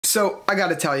So, I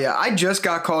gotta tell you, I just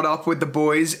got caught up with The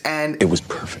Boys, and it was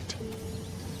perfect.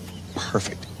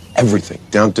 Perfect. Everything,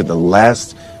 down to the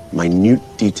last minute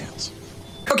details.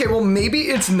 okay, well, maybe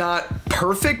it's not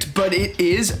perfect, but it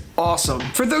is awesome.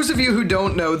 For those of you who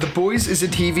don't know, The Boys is a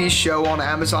TV show on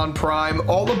Amazon Prime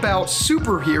all about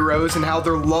superheroes and how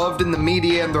they're loved in the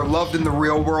media and they're loved in the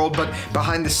real world, but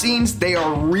behind the scenes, they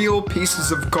are real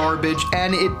pieces of garbage,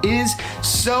 and it is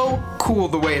so cool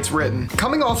the way it's written.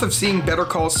 Coming off of seeing Better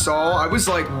Call Saul, I was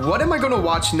like, what am I gonna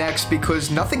watch next?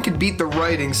 Because nothing could beat the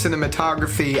writing,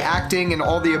 cinematography, acting, and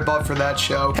all the above for that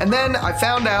show. And then I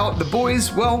found out The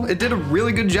Boys, well, it did a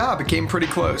really good job. It came pretty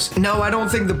close. No, I don't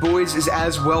think The Boys is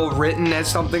as well written as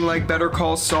something like Better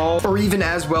Call Saul, or even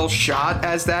as well shot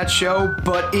as that show,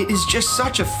 but it is just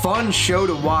such a fun show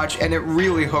to watch, and it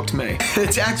really hooked me.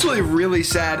 It's actually really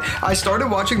sad. I started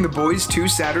watching The Boys 2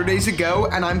 Saturdays ago,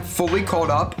 and I'm fully caught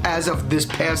up as of this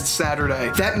past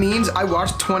Saturday. That means I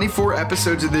watched 24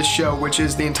 episodes of this show, which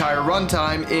is the entire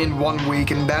runtime, in 1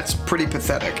 week, and that's pretty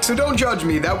pathetic. So don't judge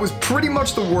me. That was pretty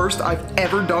much the worst I've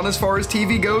ever done as far as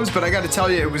TV goes, but I gotta tell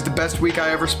you, it was the best week I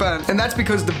ever spent, and that's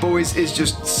because The Boys is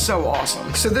just so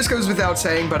awesome. So this goes without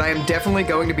saying, but I am definitely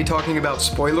going to be talking about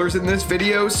spoilers in this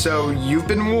video, so you've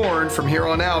been warned. From here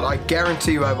on out, I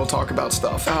guarantee you I will talk about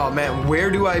stuff. Oh man, where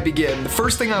do I begin? The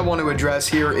first thing I want to address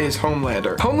here is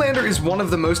Homelander. Homelander is one of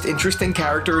the most interesting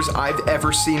characters I've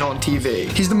ever seen on TV.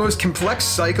 He's the most complex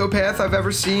psychopath I've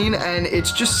ever seen, and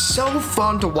it's just so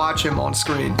fun to watch him on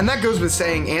screen. And that goes with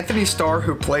saying, Anthony Starr,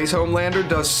 who plays Homelander,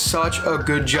 does such a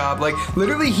good job. Like,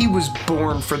 literally, he was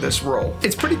born for this role.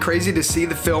 It's pretty crazy to see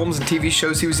the films and TV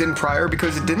shows he was in prior,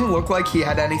 because it didn't look like he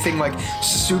had anything like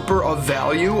super of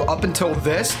value up until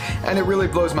this, and it really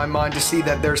blows my mind to see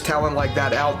that there's talent like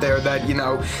that out there that, you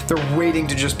know, they're waiting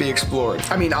to just be explored.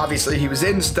 I mean, obviously he was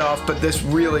in stuff, but this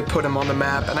really put him on the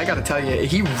map, and I gotta tell you,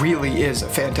 he really is a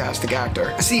fantastic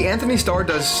actor. See, Anthony Starr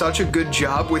does such a good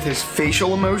job with his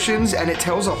facial emotions, and it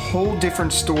tells a whole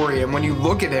different story, and when you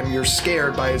look at him, you're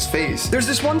scared by his face. There's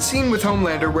this one scene with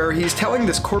Homelander where he's telling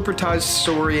this corporatized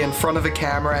story in front of a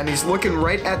camera, and he's looking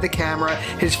right at the camera.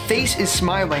 His face is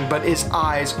smiling, but his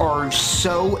eyes are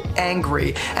so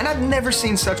angry, and I've never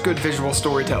seen such good visual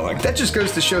storytelling. That just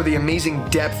goes to show the amazing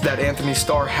depth that Anthony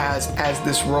Starr has as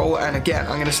this role, and again,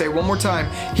 I'm gonna say one more time,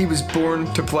 he was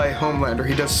born to play Homelander.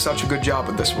 He does such a good job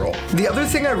with this role. The other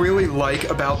thing I really like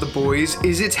about The Boys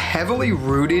is it's heavily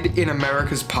rooted in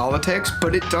America's politics,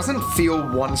 but it doesn't feel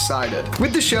one-sided.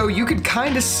 With the show, you could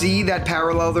kind of see that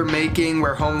parallel they're making,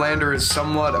 where Homelander is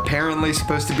somewhat apparently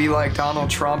supposed to be like Donald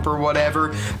Trump or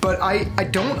whatever, but I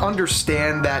don't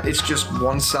understand that it's just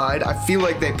one side. I feel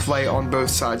like they play on both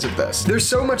sides of this. There's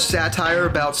so much satire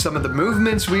about some of the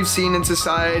movements we've seen in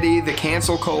society, the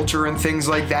cancel culture and things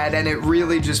like that, and it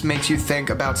really just makes you think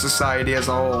about society as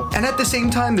a whole. And at the same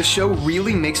time, the show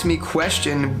really makes me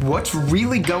question what's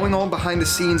really going on behind the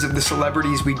scenes of the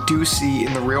celebrities we do see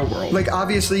in the real world. Like,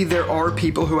 obviously there are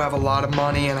people who have a lot of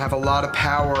money and have a lot of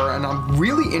power, and I'm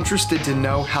really interested to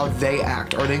know how they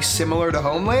act. Are they similar to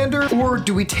Homelander, or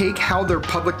do we take how their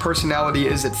public personality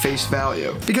is at face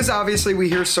value? Because obviously we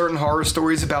hear certain horror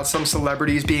stories about some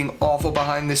celebrities being awful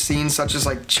behind the scenes, such as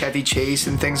like Chevy Chase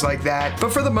and things like that,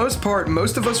 but for the most part,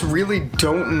 most of us really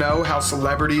don't know how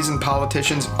celebrities and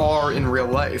politicians are in real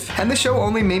life. And the show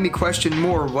only made me question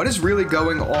more what is really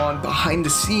going on behind the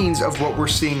scenes of what we're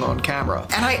seeing on camera.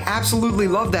 And I absolutely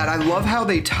love that. I love how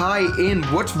they tie in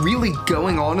what's really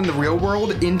going on in the real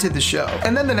world into the show.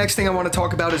 And then the next thing I want to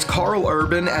talk about is Karl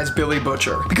Urban as Billy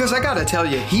Butcher, because I gotta tell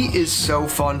you, he is so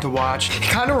fun to watch. He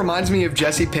kind of reminds me of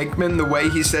Jesse Pinkman, the way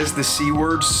he says the C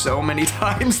word so many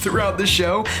times throughout the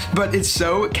show, but it's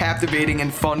so captivating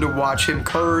and fun to watch him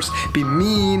curse, be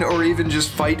mean, or even just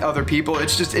fight other people.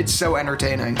 It's so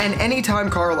entertaining. And anytime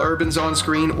Karl Urban's on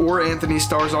screen or Anthony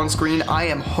Starr's on screen, I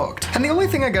am hooked. And the only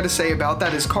thing I gotta say about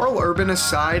that is, Karl Urban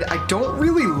aside, I don't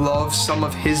really love some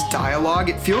of his dialogue.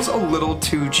 It feels a little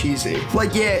too cheesy.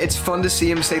 Like, yeah, it's fun to see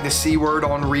him say the C word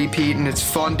on repeat, and it's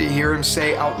fun to hear him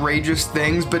say outrageous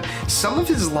things, but some of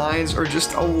his lines are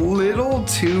just a little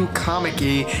too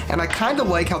comic-y, and I kind of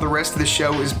like how the rest of the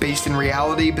show is based in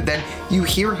reality, but then you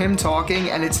hear him talking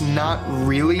and it's not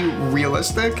really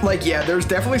realistic. Like, yeah, there's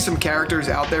definitely some characters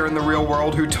out there in the real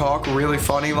world who talk really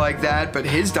funny like that, but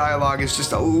his dialogue is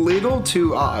just a little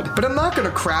too odd. But I'm not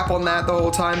gonna crap on that the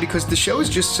whole time, because the show is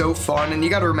just so fun, and you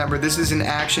gotta remember, this is an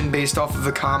action based off off of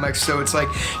the comics, so it's like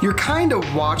you're kind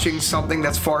of watching something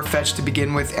that's far-fetched to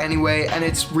begin with anyway, and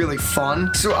it's really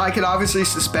fun. So I could obviously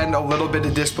suspend a little bit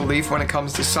of disbelief when it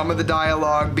comes to some of the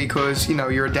dialogue because, you know,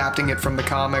 you're adapting it from the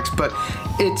comics, but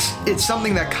it's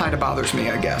something that kind of bothers me,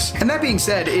 I guess. And that being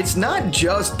said, it's not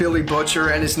just Billy Butcher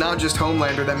and it's not just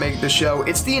Homelander that make the show,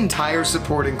 it's the entire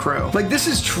supporting crew. Like, this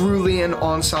is truly an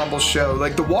ensemble show.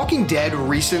 Like, The Walking Dead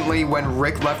recently, when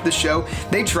Rick left the show,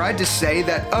 they tried to say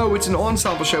that, oh, it's an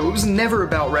ensemble show. It was never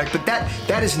about Rick, but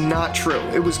that is not true.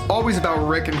 It was always about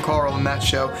Rick and Carl in that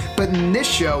show, but in this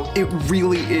show, it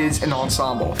really is an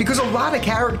ensemble. Because a lot of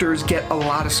characters get a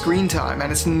lot of screen time,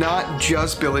 and it's not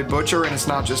just Billy Butcher and it's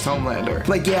not just Homelander.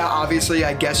 Like, yeah, obviously,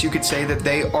 I guess you could say that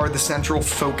they are the central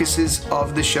focuses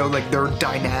of the show, like their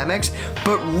dynamics,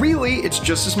 but really, it's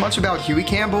just as much about Huey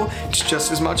Campbell, it's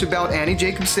just as much about Annie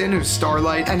Jacobson, who's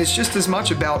Starlight, and it's just as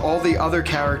much about all the other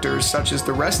characters, such as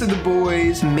the rest of the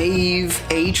boys, Maeve,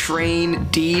 A-Train,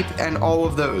 Deep, and all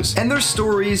of those. And their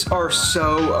stories are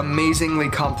so amazingly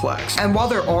complex. And while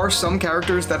there are some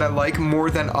characters that I like more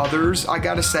than others, I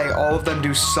gotta say, all of them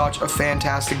do such a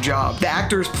fantastic job. The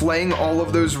actors playing all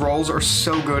of those roles are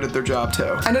so good at their job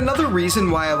too. And another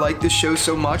reason why I like this show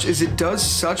so much is it does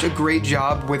such a great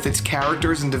job with its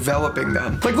characters and developing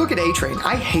them. Like, look at A-Train.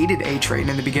 I hated A-Train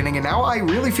in the beginning, and now I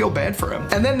really feel bad for him.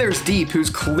 And then there's Deep, who's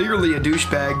clearly a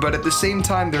douchebag, but at the same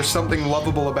time, there's something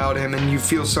lovable about him, and you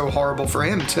feel so horrible for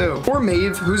him too. Or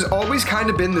Maeve, who's always kind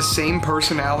of been the same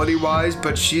personality-wise,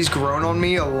 but she's grown on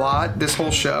me a lot this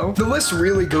whole show. The list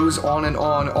really goes on and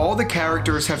on. All the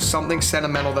characters have something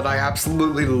sentimental that I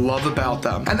absolutely love about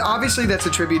them. And obviously that's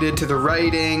attributed to the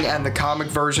writing and the comic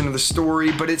version of the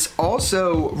story, but it's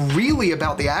also really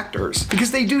about the actors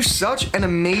because they do such an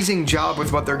amazing job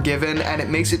with what they're given, and it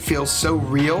makes it feel so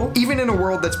real, even in a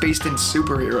world that's based in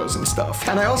superheroes and stuff.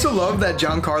 And I also love that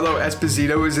Giancarlo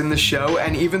Esposito is in the show,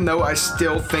 and even though I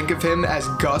still think of him as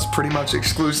Gus pretty much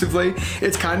exclusively,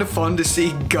 it's kind of fun to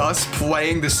see Gus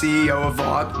playing the CEO of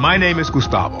Vought. My name is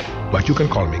Gustavo, but you can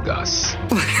call me Gus.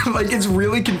 Like, it's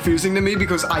really confusing to me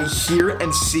because I hear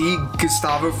and see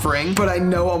Gustavo Fring, but I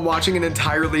know I'm watching an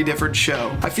entirely different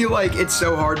show. I feel like it's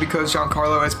so hard because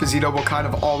Giancarlo Esposito will kind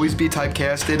of always be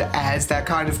typecasted as that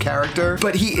kind of character,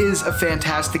 but he is a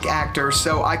fantastic actor,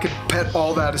 so I could put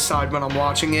all that aside when I'm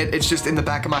watching it. It's just in the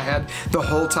back of my head the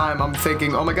whole time I'm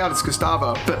thinking, oh my god, it's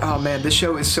Gustavo. But oh man, this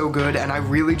show is so good, and I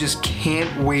really just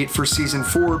can't wait for season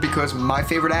 4 because my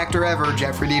favorite actor ever,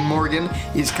 Jeffrey Dean Morgan,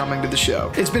 is coming to the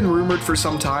show. It's been rumored for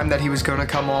some time that he was gonna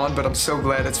come on, but I'm so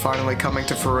glad it's finally coming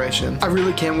to fruition. I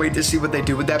really can't wait to see what they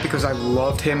do with that because I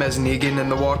loved him as Negan in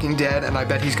The Walking Dead, and I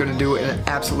bet he's gonna do an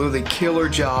absolutely killer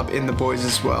job in The Boys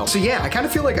as well. So yeah, I kind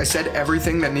of feel like I said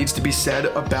everything that needs to be said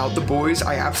about The Boys.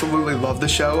 I absolutely love the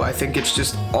show. I think it's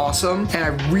just awesome, and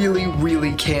I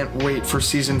really can't wait for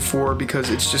season 4 because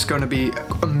it's just gonna be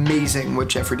amazing with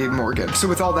Jeffrey Dean Morgan. So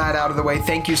with all that out of the way,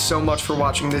 thank you so much for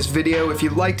watching this video. If you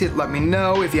liked it, let me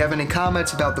know. If you have any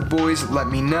comments about The Boys, let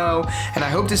me know, and I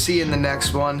hope to see you in the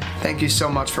next one. Thank you so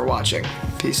much for watching.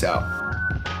 Peace out.